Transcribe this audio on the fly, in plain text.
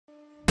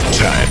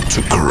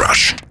to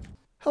crush.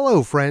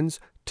 Hello friends,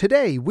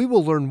 today we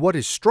will learn what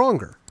is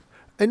stronger,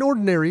 an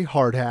ordinary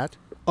hard hat,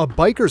 a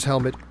biker's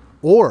helmet,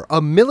 or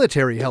a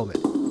military helmet.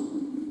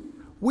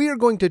 We are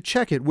going to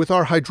check it with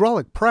our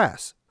hydraulic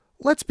press.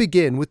 Let's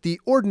begin with the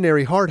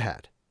ordinary hard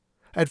hat.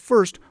 At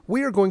first,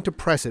 we are going to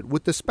press it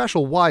with the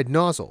special wide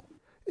nozzle.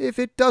 If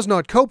it does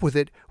not cope with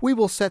it, we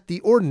will set the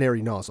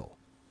ordinary nozzle.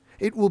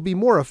 It will be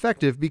more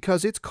effective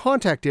because its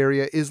contact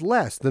area is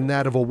less than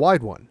that of a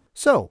wide one.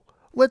 So,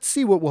 let's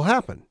see what will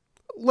happen.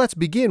 Let's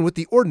begin with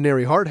the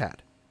ordinary hard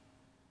hat.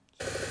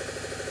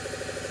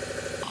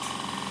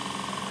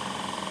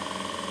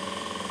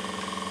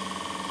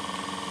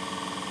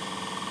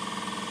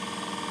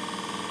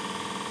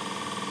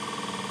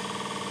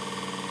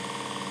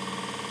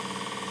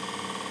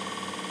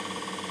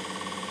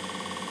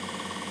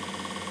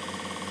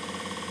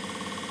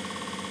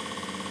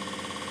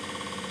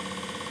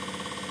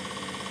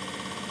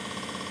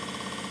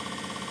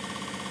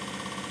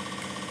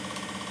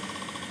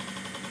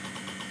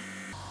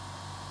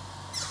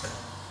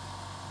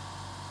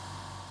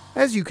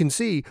 As you can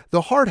see,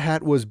 the hard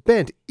hat was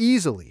bent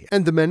easily,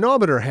 and the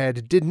manometer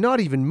head did not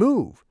even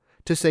move,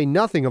 to say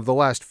nothing of the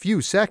last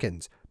few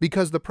seconds,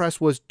 because the press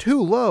was too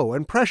low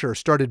and pressure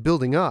started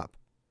building up.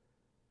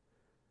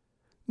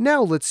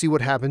 Now let's see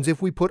what happens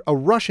if we put a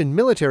Russian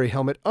military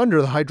helmet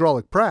under the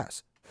hydraulic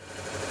press.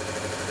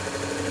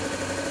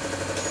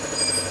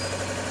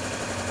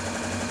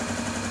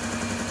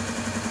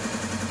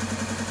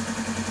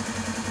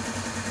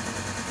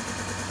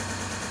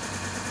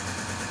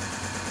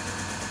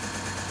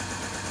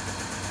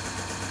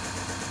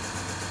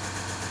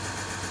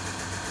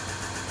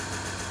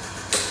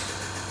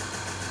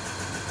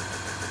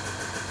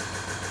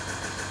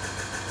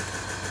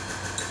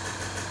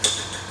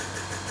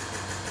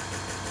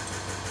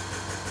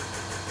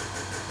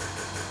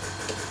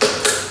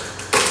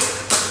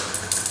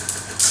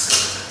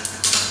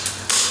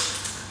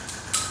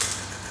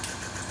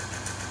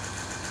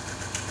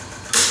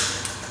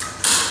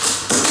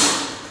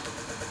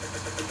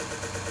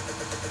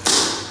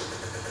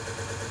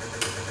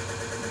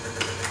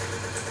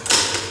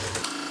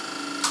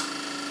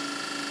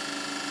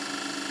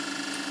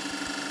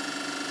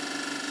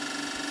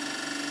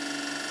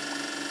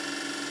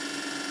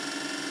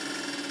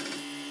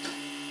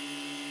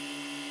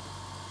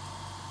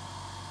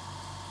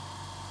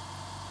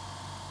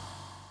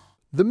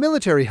 The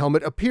military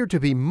helmet appeared to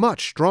be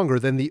much stronger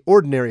than the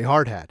ordinary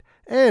hard hat,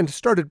 and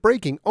started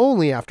breaking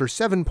only after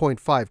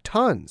 7.5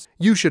 tons.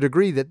 You should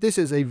agree that this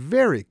is a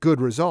very good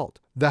result.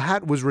 The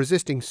hat was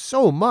resisting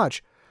so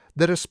much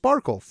that a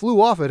sparkle flew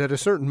off it at a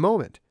certain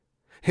moment.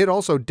 It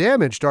also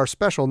damaged our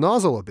special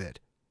nozzle a bit.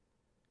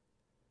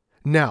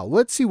 Now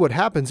let's see what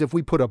happens if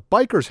we put a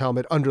biker's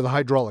helmet under the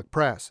hydraulic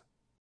press.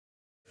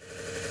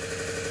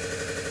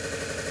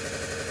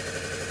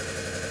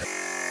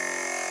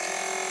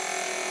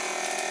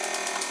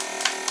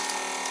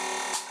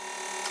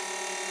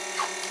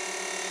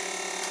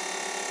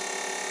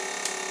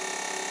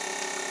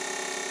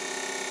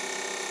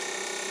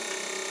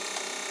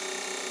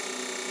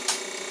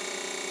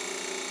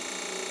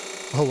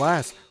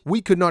 Alas,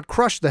 we could not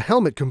crush the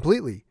helmet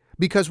completely,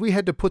 because we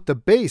had to put the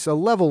base a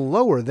level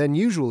lower than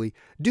usually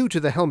due to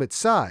the helmet's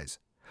size.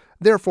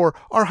 Therefore,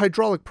 our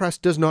hydraulic press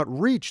does not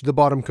reach the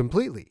bottom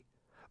completely.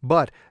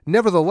 But,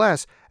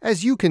 nevertheless,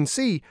 as you can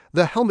see,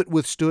 the helmet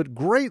withstood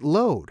great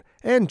load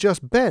and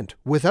just bent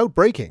without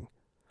breaking.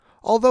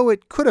 Although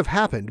it could have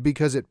happened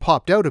because it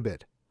popped out a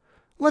bit.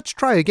 Let's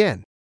try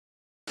again.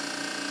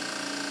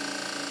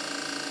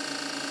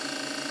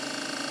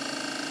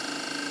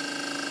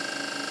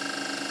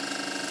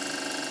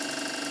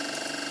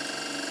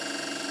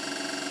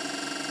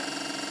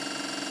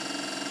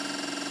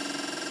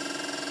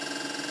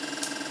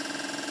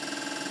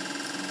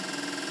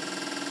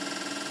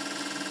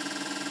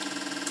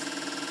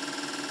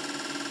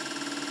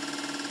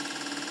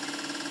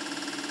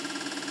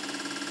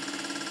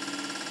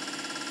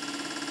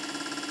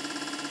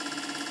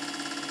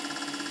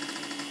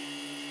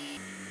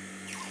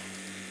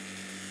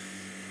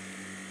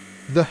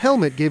 The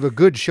helmet gave a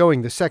good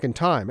showing the second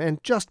time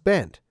and just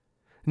bent.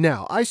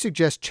 Now I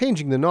suggest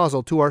changing the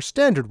nozzle to our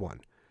standard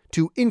one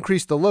to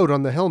increase the load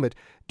on the helmet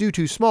due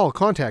to small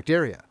contact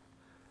area.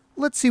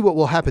 Let's see what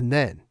will happen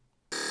then.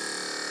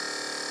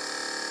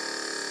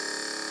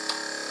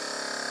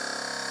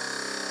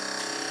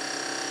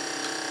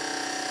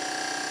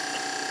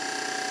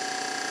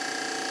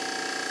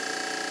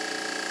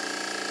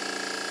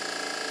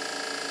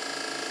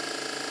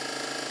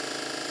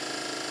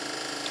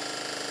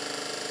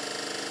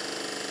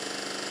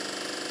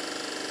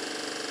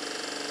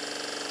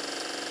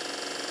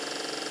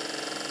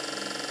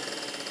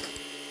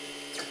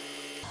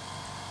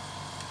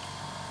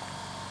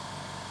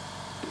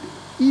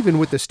 Even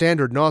with the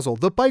standard nozzle,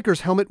 the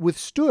biker's helmet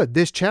withstood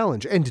this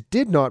challenge and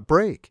did not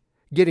break,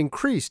 getting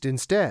creased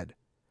instead.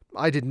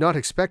 I did not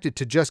expect it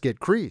to just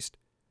get creased.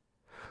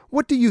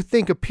 What do you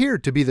think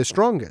appeared to be the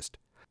strongest?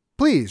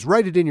 Please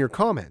write it in your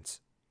comments.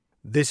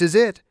 This is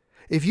it.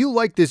 If you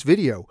liked this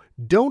video,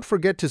 don't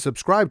forget to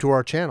subscribe to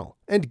our channel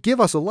and give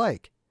us a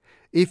like.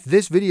 If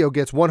this video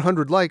gets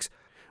 100 likes,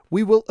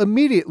 we will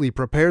immediately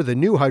prepare the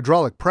new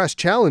hydraulic press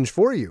challenge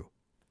for you.